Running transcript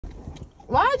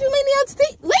Why'd you lean your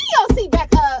seat back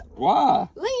up? Why?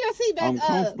 Lean your seat back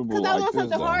up. Because I want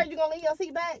something hard, you gonna lean your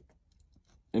seat back?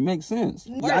 It makes sense.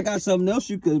 Yeah. I got something else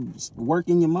you could work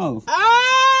in your mouth.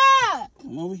 Ah!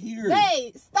 Come over here.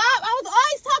 Hey, stop. I was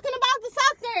always talking about the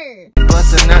soccer.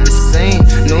 Busting out the scene.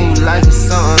 New life is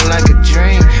something like a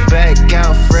dream. Back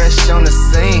out fresh on the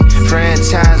scene.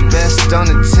 Franchise best on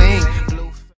the team.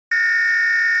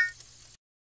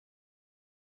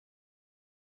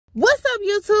 What's up,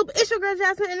 YouTube? It's your girl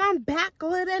Jasmine, and I'm back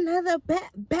with another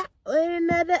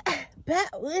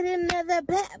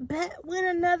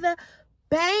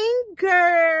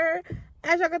banger.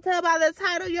 As y'all can tell by the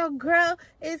title, your girl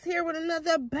is here with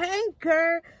another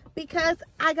banger because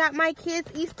I got my kids'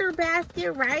 Easter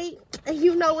basket, right? And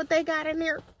you know what they got in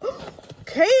there?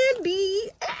 Candy.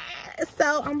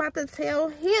 So I'm about to tell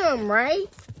him, right?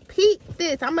 Peep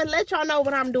this. I'm gonna let y'all know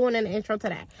what I'm doing in the intro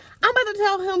today. I'm about to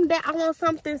tell him that I want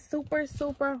something super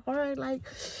hard. Like,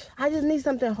 I just need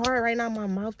something hard right now in my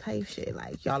mouth type shit.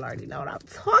 Like, y'all already know what I'm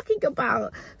talking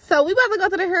about. So we about to go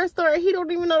to the hair store. He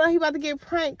don't even know that he about to get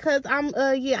pranked because I'm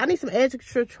I need some edge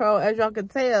control, as y'all can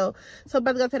tell. So I'm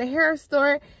about to go to the hair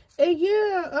store. And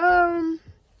yeah,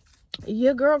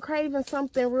 your girl craving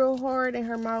something real hard in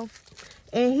her mouth,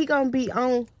 and he gonna be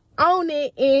on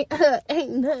it, and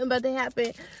ain't nothing about to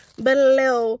happen but a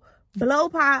little blow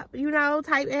pop, you know,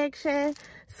 type action.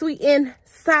 Sweet and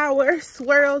sour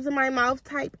swirls in my mouth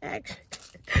type action.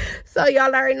 So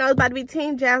y'all already know it's about to be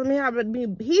Team Jasmine. I'm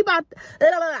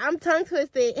tongue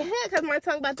twisted because my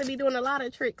tongue about to be doing a lot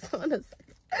of tricks on the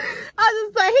second. I was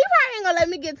just like, he probably ain't gonna let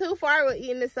me get too far with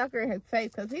eating the sucker in his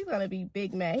face because he's gonna be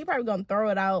big mad. He probably gonna throw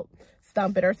it out,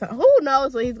 stump it or something. Who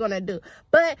knows what he's gonna do?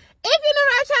 But if you're new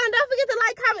to our channel, don't forget to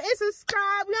like, comment, and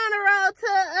subscribe. We're on the road to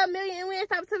 1 million, and we ain't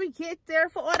stopping till we get there.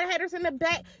 For all the haters in the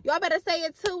back, y'all better say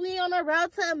it too. We on the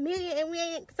road to 1 million, and we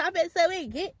ain't stopping till we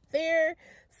get there.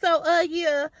 So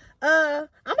yeah, I'm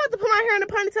about to put my hair in a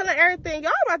ponytail and everything.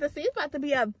 Y'all about to see, it's about to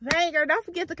be a banger. Don't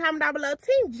forget to comment down below.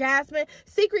 Team Jasmine,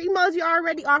 secret emoji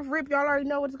already off rip. Y'all already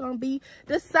know what it's gonna be.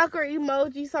 The sucker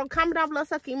emoji. So comment down below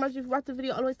sucker emoji if you watch the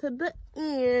video all the way to the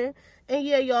end. And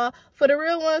yeah, y'all, for the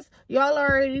real ones, y'all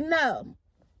already know.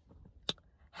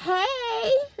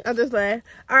 Hey, I'm just playing.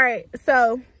 All right,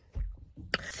 so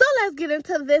let's get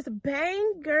into this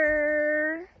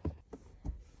banger.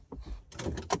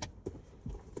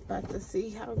 About to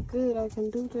see how good I can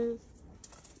do this.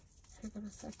 Take it a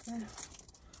second.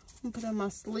 I'm gonna put on my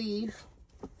sleeve.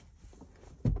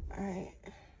 All right.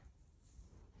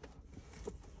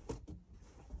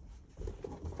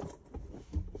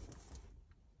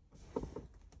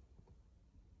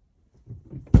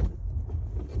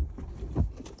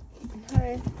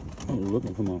 Hey. I was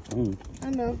looking for my phone. I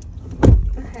know.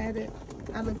 I had it.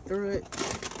 I looked through it.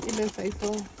 You've been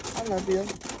faithful. I love you.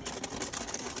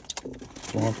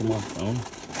 Going for my phone.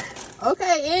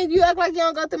 Okay, and you act like you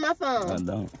don't go through my phone. I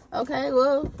don't. Okay,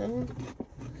 well, and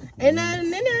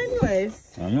then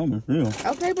anyways. I know, but still.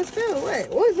 Okay, but still,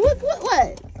 what? What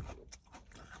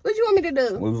you want me to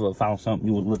do? We would have found something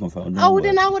you was looking for.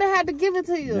 Then I would have had to give it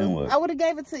to you. Then what? I would have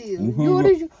gave it to you.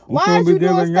 Mm-hmm. Why are you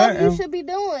doing stuff you should be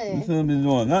doing? You shouldn't be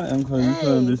doing nothing because you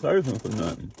shouldn't be searching for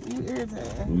nothing. You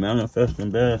irritating. You're manifesting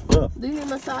bad stuff. Do you need a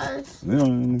massage? We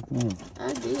don't need anything.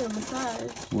 I did a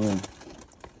massage. When?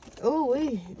 Ooh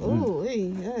wee. Ooh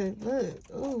wee. Look.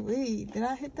 Ooh wee. Did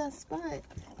I hit that spot?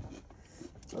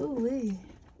 Ooh wee.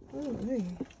 Ooh wee.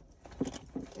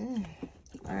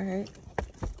 Alright.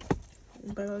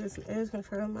 But I'll get some edge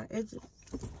control on my edges.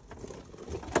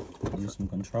 Get some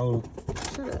control.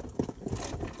 Shut up.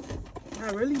 I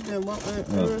really been wanting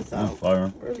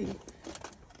fire. Really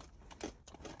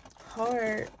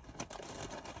hard.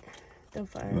 The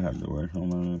fire. You have to work on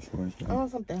my shorts. I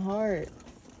want something hard.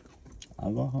 I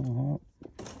got something hard.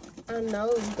 I know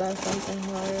you got something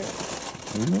hard.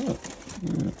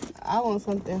 Yeah. I want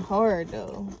something hard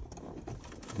though.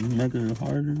 You making it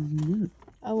harder than you get.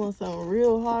 I want something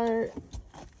real hard.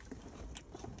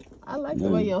 I like the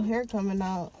way your hair coming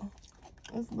out.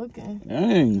 It's looking.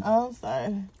 Dang. Oh, I'm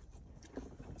sorry.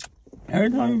 Every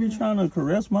time you be trying to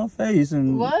caress my face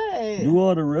and do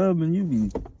all the rubbing, you be...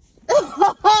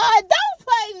 Don't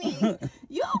play me.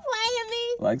 You playing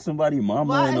me. Like somebody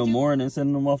mama in the morning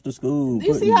sending them off to school,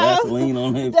 putting Vaseline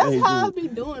on their face. That's how I be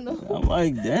doing them. I'm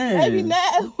like, dang. Maybe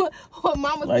not. What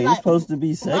mama's like, it's supposed to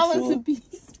be sexual. Mama to be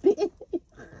spinning.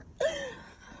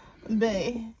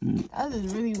 Babe, I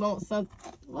just really want something.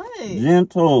 What?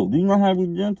 Gentle. Do you know how to be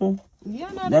gentle? Yeah,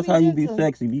 I know That's how you gentle. be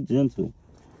sexy. Be gentle.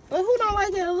 But who don't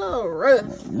like it a little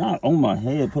rough? Not on my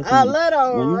head. Put a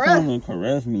little when rough. When you trying to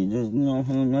caress me, just, you know what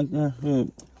I'm saying, like that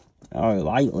shit. All right,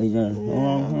 lightly, just, you know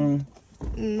what I'm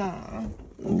saying? Nah.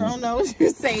 I don't know what you're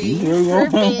saying. You're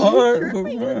going hard.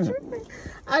 Tripping.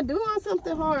 I do want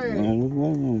something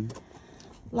hard.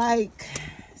 Like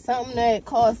something that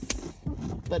costs,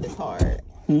 but it's hard.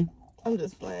 I'm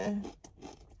just playing.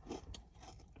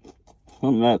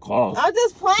 Something that costs. I'm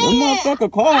just playing. That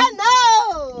motherfucker cost. I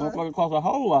know. Motherfucker costs a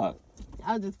whole lot.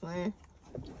 I'm just playing.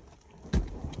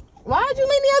 Why'd you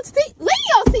lean your seat? Lean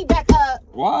your seat back up.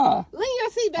 Why? Lean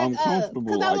your seat back up.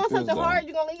 Because I want something hard.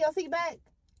 You gonna lean your seat back?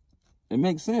 It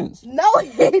makes sense. No,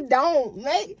 it don't.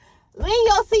 Lean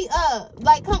your seat up.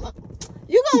 Like, come on.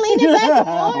 You gonna lean it back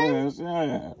more?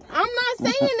 I'm not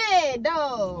saying that,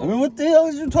 though. I mean, what the hell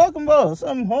is you talking about?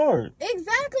 Something hard.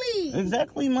 Exactly.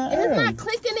 Exactly my It's not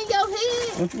clicking in your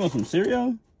head. Don't you want some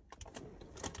cereal?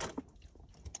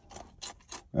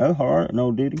 That's hard.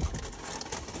 No Diddy.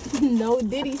 No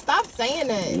Diddy. Stop saying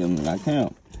that. Yeah, I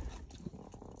can't.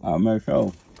 I'll make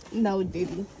sure. No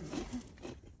Diddy.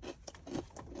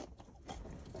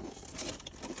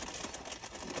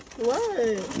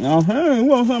 What? No, hey, you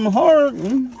want something hard?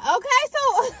 Okay, so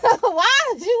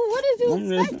what did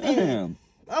you expect?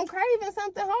 I'm craving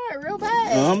something hard real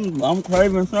bad. I'm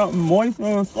craving something moist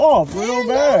and soft real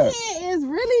bad. Your head is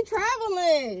really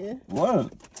traveling.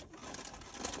 What?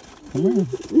 Come here.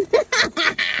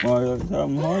 Well,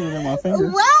 something harder than my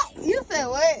finger. What? You said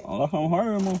what? Oh, something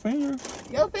harder than my finger.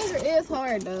 Your finger is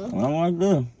hard though. I like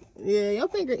this. Yeah, your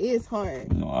finger is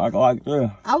hard. No, I like this.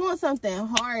 I want something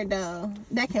hard though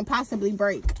that can possibly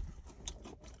break.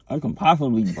 I can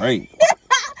possibly break.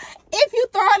 If you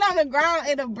throw it on the ground,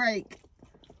 it'll break.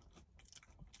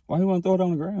 Why you want to throw it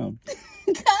on the ground?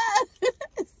 Because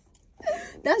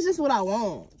that's just what I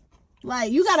want.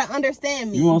 Like, you gotta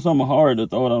understand me. You want something hard to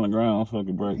throw it on the ground so it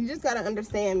can break. You just gotta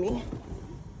understand me.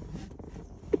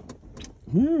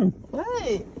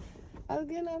 What? I was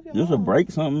getting off your Just to break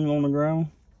something on the ground?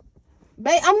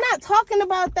 Babe, I'm not talking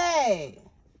about that.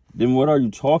 Then what are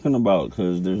you talking about?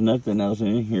 Because there's nothing else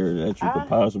in here that you could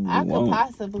possibly want. I could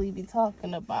possibly be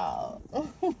talking about.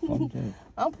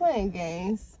 I'm playing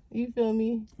games. You feel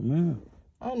me? Yeah.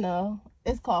 I know.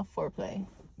 It's called foreplay.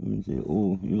 Let me see.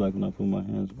 Oh, you like when I put my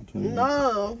hands between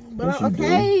No, but yes, I'm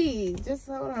okay. Just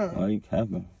hold on. Why are you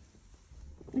capping?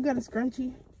 You got a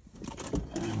scrunchie?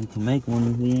 We can make one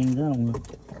if we ain't got one.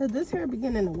 Cause this hair be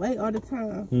getting in the way all the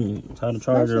time. Tie the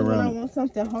charger around. When I want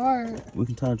something hard. We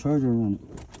can tie a charger around it.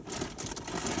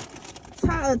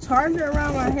 Tie a charger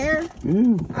around my hair?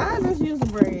 I just use a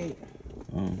braid.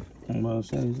 I'm about to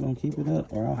say, you gonna keep it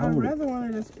up or I'll hold it. I'd rather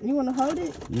want to just, you want to hold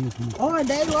it? Mm-hmm. All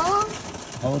day long?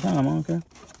 All the time, I don't care.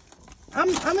 I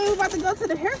mean, we're about to go to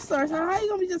the hair store, so how you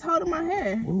gonna be just holding my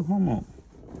hair? Ooh, come on.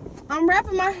 I'm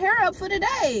wrapping my hair up for the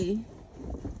day.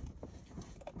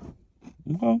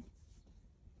 Okay.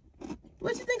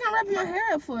 What you think I'm wrapping my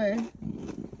hair up for? I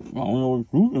don't know what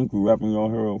you think you're wrapping your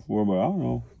hair up for, but I don't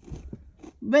know.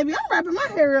 Baby, I'm wrapping my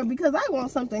hair up because I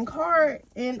want something hard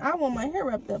and I want my hair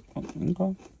wrapped up.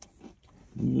 Okay.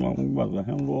 We about to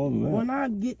handle all of that. When I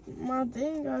get my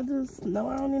thing, I just know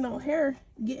I don't need no hair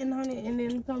getting on it and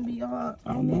then it's gonna be all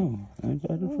I don't know. Ain't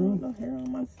that the truth? No hair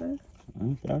on my stuff.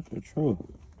 Ain't that the truth?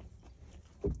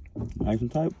 Nice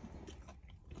and tight.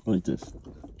 Like this.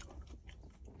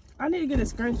 I need to get a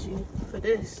scrunchie for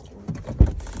this.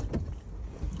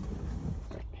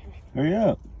 Hurry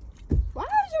up. Why are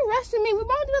you rushing me? We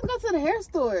both need to go to the hair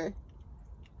store.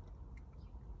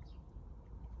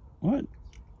 What?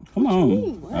 Come on.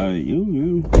 You.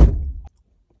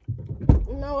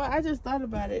 You know what? I just thought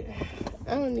about it.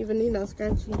 I don't even need no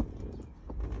scrunchie.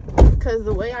 Because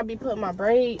the way I be putting my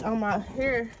braid on my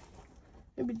hair,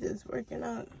 it be just working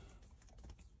out.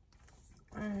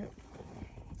 Alright.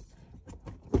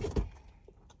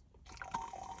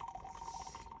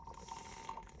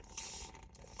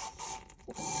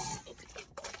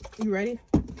 You ready?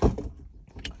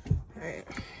 Alright.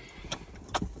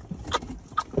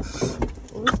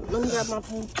 Let me grab my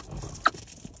pen.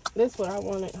 This is what I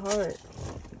wanted hard.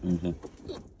 Okay.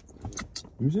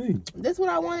 Let me see. This is what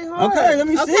I wanted hard. Okay, let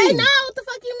me see. Okay, no, what the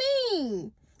fuck you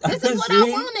mean? This is what I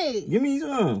wanted. Give me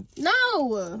some.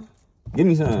 No. Give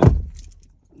me some.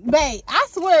 Babe, I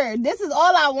swear, this is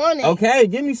all I wanted. Okay,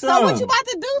 give me some. So what you about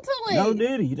to do to it? No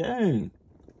Diddy, dang.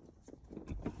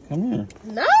 Come here.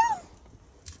 No?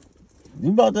 You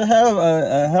about to have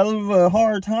a hell of a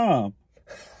hard time.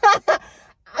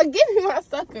 Give me my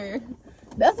sucker.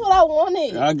 That's what I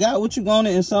wanted. I got what you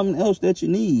wanted and something else that you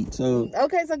need. So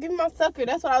okay, so give me my sucker.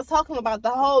 That's what I was talking about the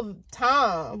whole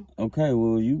time. Okay,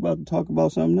 well, you about to talk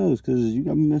about something else because you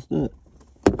got me messed up.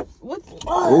 What?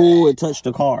 Oh, it touched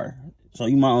the car. So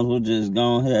you might as well just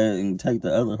go ahead and take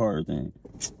the other hard thing.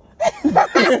 That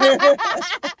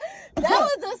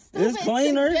was a stupid It's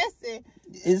cleaner. suggestion.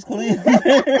 It's clean.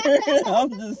 I'm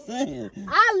just saying.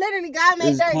 I literally got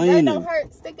made dirt. Dirt don't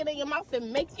hurt. Stick it in your mouth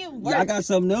and make you work. Yeah, I got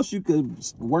something else you could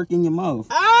work in your mouth.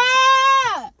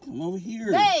 Ah! Come over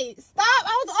here. Babe, stop.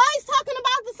 I was always talking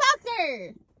about the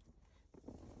sucker.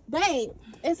 Babe,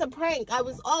 it's a prank. I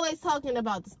was always talking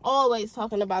about this. Always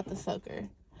talking about the sucker.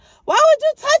 Why would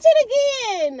you touch it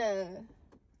again?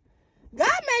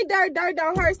 God made dirt. Dirt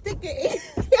don't hurt. Stick it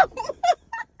in your mouth.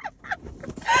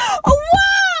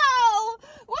 Whoa!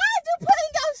 Why did you put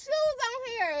your shoes on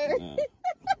here?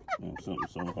 Something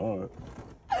so hard.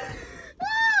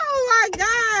 Oh my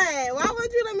God! Why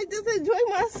won't you let me just enjoy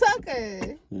my sucker?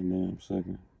 Hey man,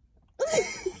 sucker.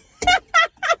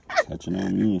 Touching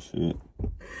on me and shit.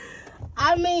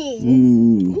 I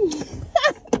mean.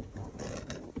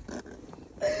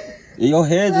 Your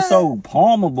head is so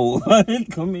palmable.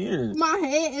 Come here. My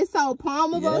head is so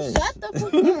palmable. Yes. Shut the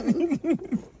fuck up.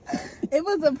 It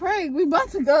was a prank. We about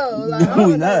to go. Like, no,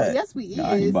 we not. Yes, we is.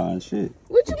 I ain't buying shit.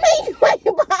 What you mean you ain't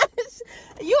buying shit?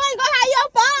 You ain't gonna have your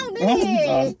phone then.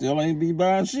 I still ain't be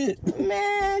buying shit.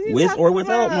 Man, with or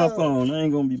without my phone, I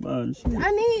ain't gonna be buying shit.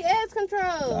 I need edge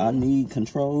control. I need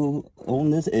control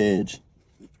on this edge.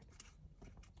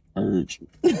 Urge.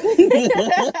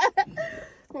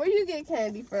 Where you get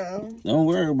candy from? Don't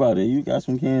worry about it. You got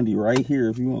some candy right here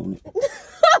if you want it.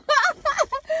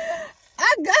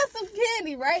 I got some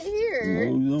candy right here.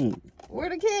 No, you don't. Where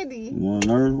the candy? You want a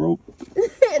nerd's rope?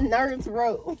 Nerd's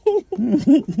rope.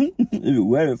 If you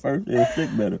wet it first, it'll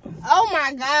stick better. Oh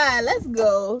my God, let's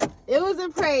go. It was a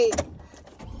prank.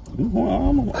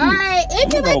 Alright,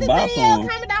 if you like the video,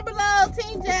 comment down below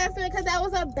Team Jasmine, because that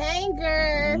was a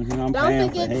banger. Don't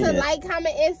forget to like,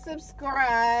 comment, and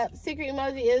subscribe. Secret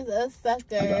emoji is a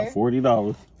sucker. I got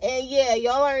 $40. And yeah,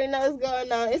 y'all already know what's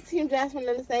going on. It's Team Jasmine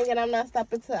in the thing, and I'm not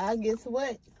stopping till I get to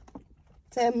what?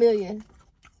 To 1 million.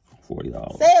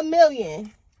 $40. Say 1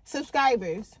 million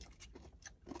subscribers.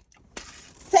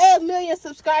 Say 1 million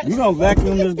subscribers. You gonna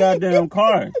vacuum this goddamn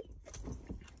car.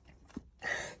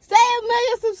 Say 1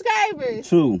 million subscribers.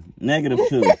 2.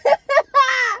 -2.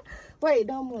 Wait,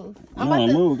 don't move. I'm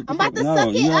about to no, suck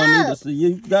it you don't up. Need to,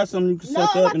 you got something you can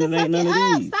suck up and it ain't none of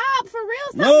these. Stop, for real.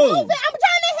 Stop No. moving. I'm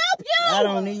trying to help you. I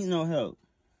don't need no help.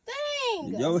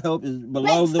 Dang. Your help is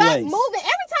below the stop waist. moving.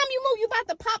 Every time you move, you about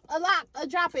to pop a lock or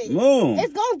drop it. Move.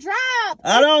 It's going to drop.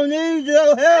 I don't need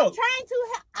your help. I'm trying to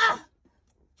help.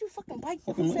 You fucking bite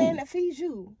the saying that feeds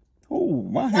you. Oh,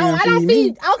 my hand. No, I don't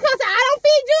feed. Okay, so I don't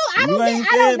feed you. I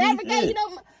don't never get you.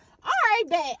 All right,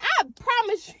 babe. I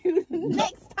promise you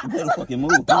next time. You better fucking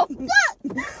move. What the fuck?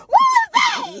 What was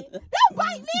that? Don't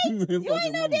bite me. You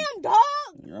ain't no damn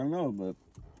dog. I know, but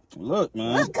look,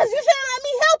 man. Look, because you shouldn't let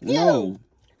me help you. No.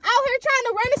 Out here trying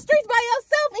to run the streets by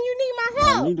yourself and you need my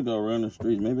help. I need to go run the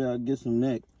streets. Maybe I'll get some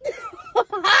neck.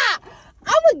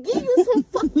 I'm going to give you some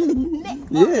fucking neck.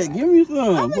 Yeah, give me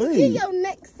some, I'm going to give your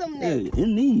neck some neck. Yeah,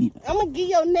 in need. I'm going to give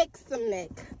your neck some neck.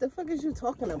 The fuck is you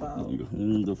talking about?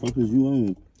 The fuck is you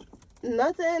on?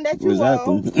 Nothing that you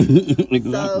want.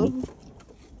 Exactly. So,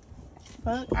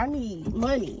 fuck, I need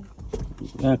money.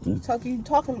 Exactly. What you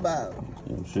talking about?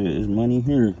 Oh, shit, it's money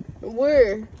here.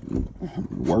 Where?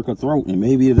 Work a throat and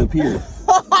maybe it'll appear.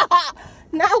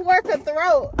 Not work a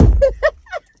throat.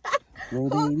 Throw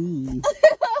baby.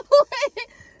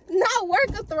 Not work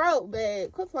a throat,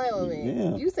 babe. Quit playing with me.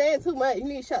 Yeah. You saying too much. You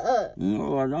need to shut up.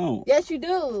 No, I don't. Yes, you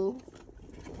do.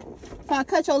 If I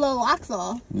cut your little locks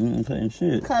off. I'm cutting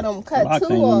shit. Cut them. Cut locks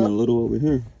two ain't off. a little over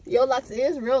here. Your locks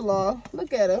is real long.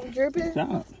 Look at them. Dripping.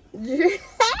 Stop.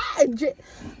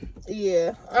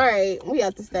 Yeah. Alright. We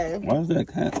have to stay. Why is that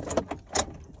cat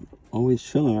always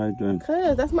chilling right there?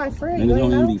 Cause that's my friend. Niggas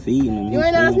don't even be feeding him. You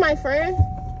ain't know that's my friend?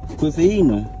 Quit feeding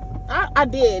him. I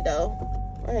did though.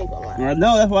 I ain't gonna lie. I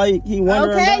know, that's why he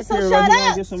wondering okay, so shut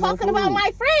up. Get some talking about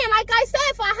my friend. Like I said,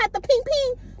 if I had to ping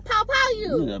ping pow pow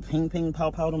you. Yeah, ping ping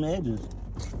pow pow them edges.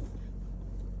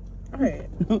 Alright.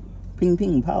 Ping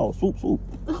ping pow, swoop swoop.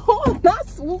 Oh, not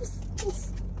swoops.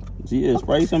 Yeah,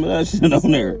 spray some of that shit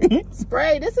on there.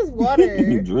 Spray, this is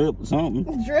water. Drip something.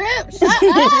 Drip, shut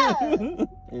up.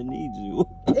 It needs you.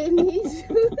 It needs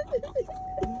you.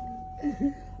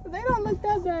 They don't look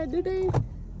that bad, do they?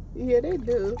 Yeah, they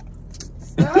do.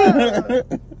 Stop.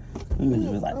 Look,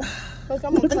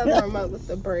 I'm gonna cover them up with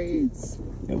the braids.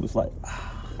 It was like.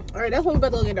 Alright, that's what we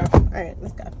about to go get done. Alright,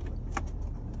 let's go.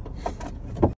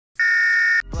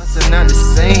 Bustin' out the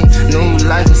scene, new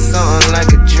life is something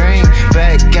like a dream.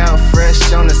 Back out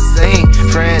fresh on the scene,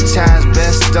 franchise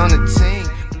best on the team.